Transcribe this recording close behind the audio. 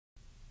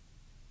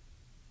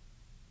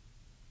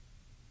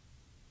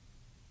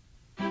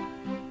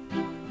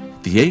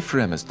The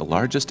A4M is the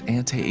largest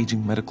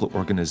anti-aging medical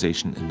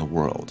organization in the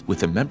world,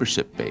 with a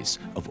membership base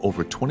of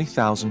over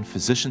 20,000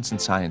 physicians and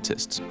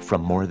scientists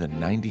from more than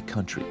 90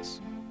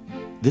 countries.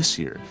 This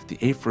year, the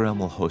A4M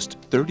will host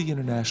 30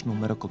 international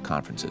medical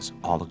conferences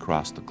all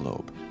across the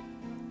globe.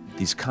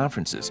 These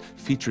conferences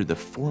feature the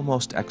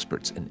foremost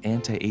experts in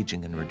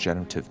anti-aging and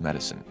regenerative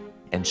medicine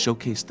and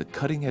showcase the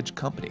cutting-edge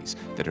companies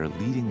that are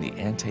leading the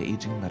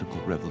anti-aging medical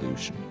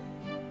revolution.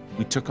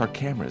 We took our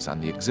cameras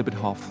on the exhibit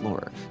hall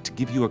floor to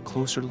give you a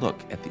closer look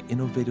at the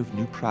innovative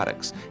new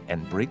products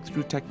and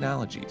breakthrough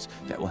technologies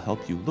that will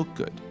help you look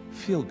good,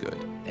 feel good,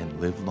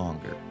 and live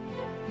longer.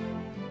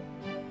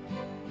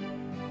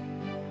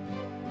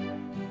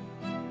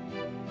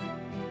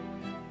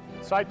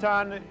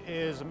 Sciton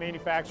is a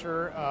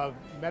manufacturer of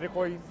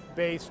medically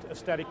based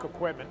aesthetic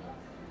equipment.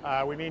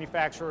 We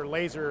manufacture a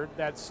laser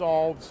that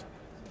solves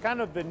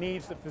kind of the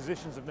needs that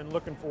physicians have been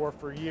looking for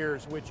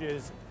years, which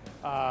is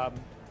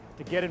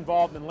to get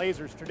involved in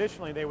lasers.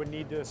 Traditionally, they would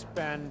need to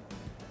spend,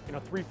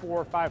 $300,000,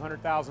 $400,000,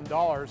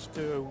 $500,000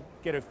 to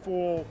get a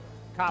full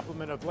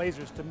complement of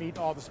lasers to meet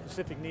all the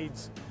specific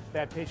needs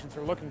that patients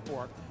are looking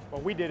for.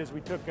 What we did is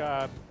we took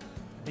the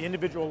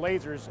individual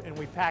lasers and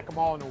we pack them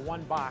all into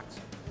one box.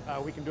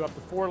 We can do up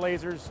to 4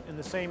 lasers in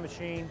the same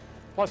machine,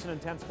 plus an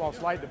intense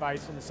pulse light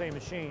device in the same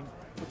machine,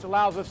 which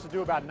allows us to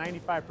do about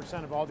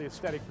 95% of all the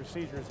aesthetic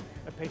procedures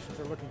that patients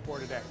are looking for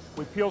today.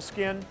 We peel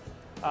skin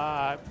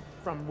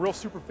from real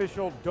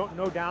superficial,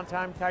 no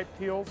downtime type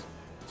peels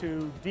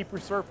to deep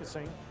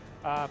resurfacing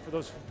for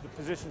those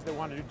physicians that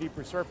want to do deep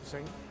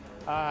resurfacing.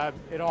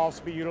 It'll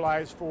also be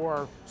utilized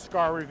for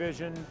scar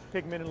revision,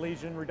 pigment and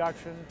lesion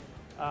reduction,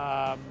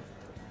 milia,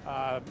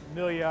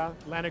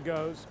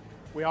 lenigos.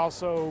 We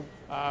also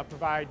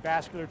provide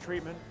vascular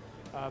treatment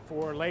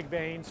for leg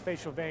veins,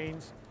 facial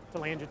veins,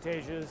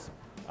 telangiectasias.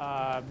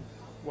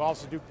 We'll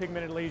also do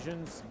pigmented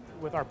lesions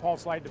with our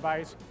pulse light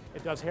device.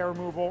 It does hair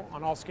removal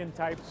on all skin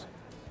types,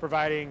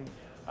 providing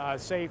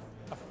safe,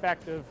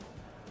 effective,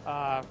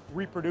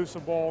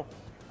 reproducible,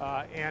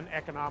 and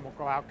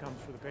economical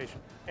outcomes for the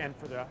patient and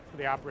for the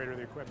operator of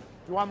the equipment.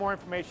 If you want more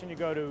information, you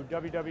go to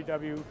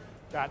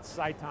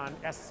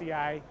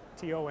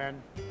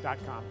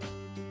www.sciton.com.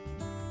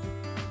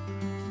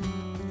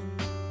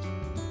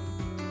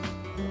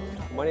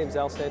 My name is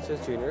Al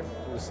Sanchez Jr.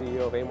 I'm the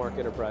CEO of Amarc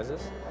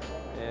Enterprises,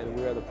 and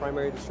we are the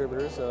primary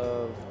distributors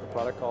of the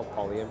product called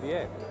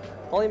Poly-MVA.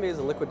 Poly-MVA is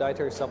a liquid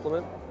dietary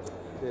supplement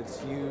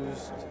that's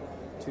used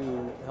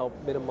to help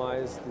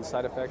minimize the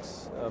side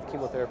effects of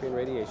chemotherapy and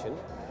radiation.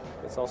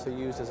 It's also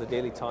used as a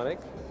daily tonic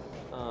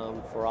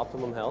for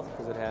optimum health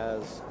because it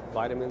has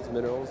vitamins,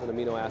 minerals, and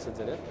amino acids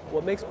in it.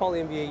 What makes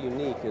Poly-MVA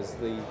unique is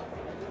the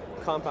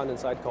compound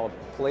inside called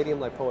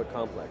palladium lipoic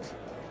complex,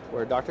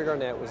 where Dr.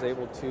 Garnett was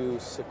able to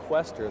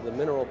sequester the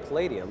mineral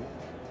palladium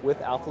with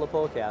alpha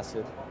lipoic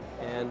acid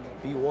and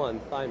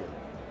B1 thymine.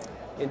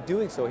 In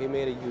doing so, he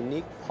made a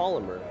unique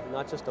polymer,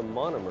 not just a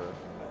monomer,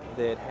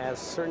 that has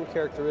certain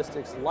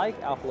characteristics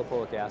like alpha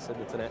lipoic acid.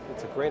 It's a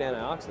great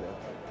antioxidant,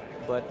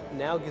 but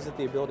now gives it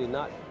the ability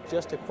not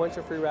just to quench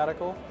a free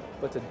radical,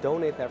 but to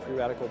donate that free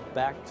radical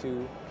back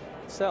to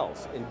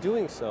cells. In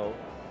doing so,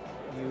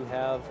 you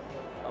have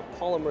a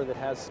polymer that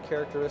has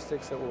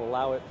characteristics that will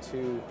allow it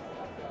to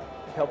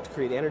help to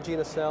create energy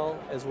in a cell,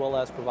 as well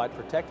as provide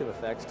protective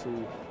effects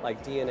to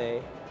like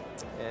DNA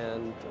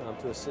and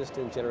to assist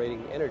in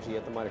generating energy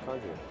at the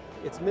mitochondria.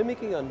 It's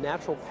mimicking a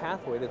natural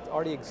pathway that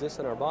already exists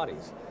in our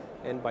bodies,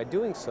 and by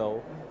doing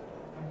so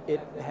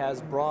it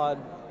has broad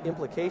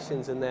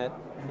implications in that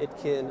it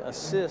can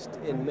assist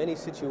in many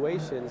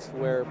situations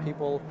where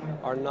people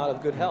are not of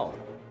good health.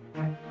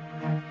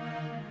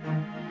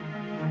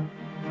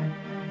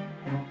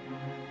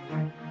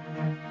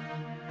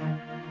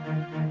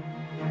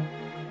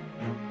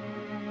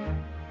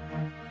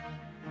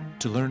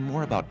 To learn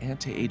more about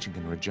anti-aging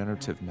and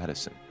regenerative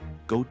medicine,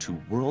 go to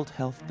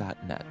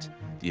worldhealth.net,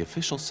 the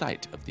official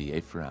site of the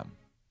A4M.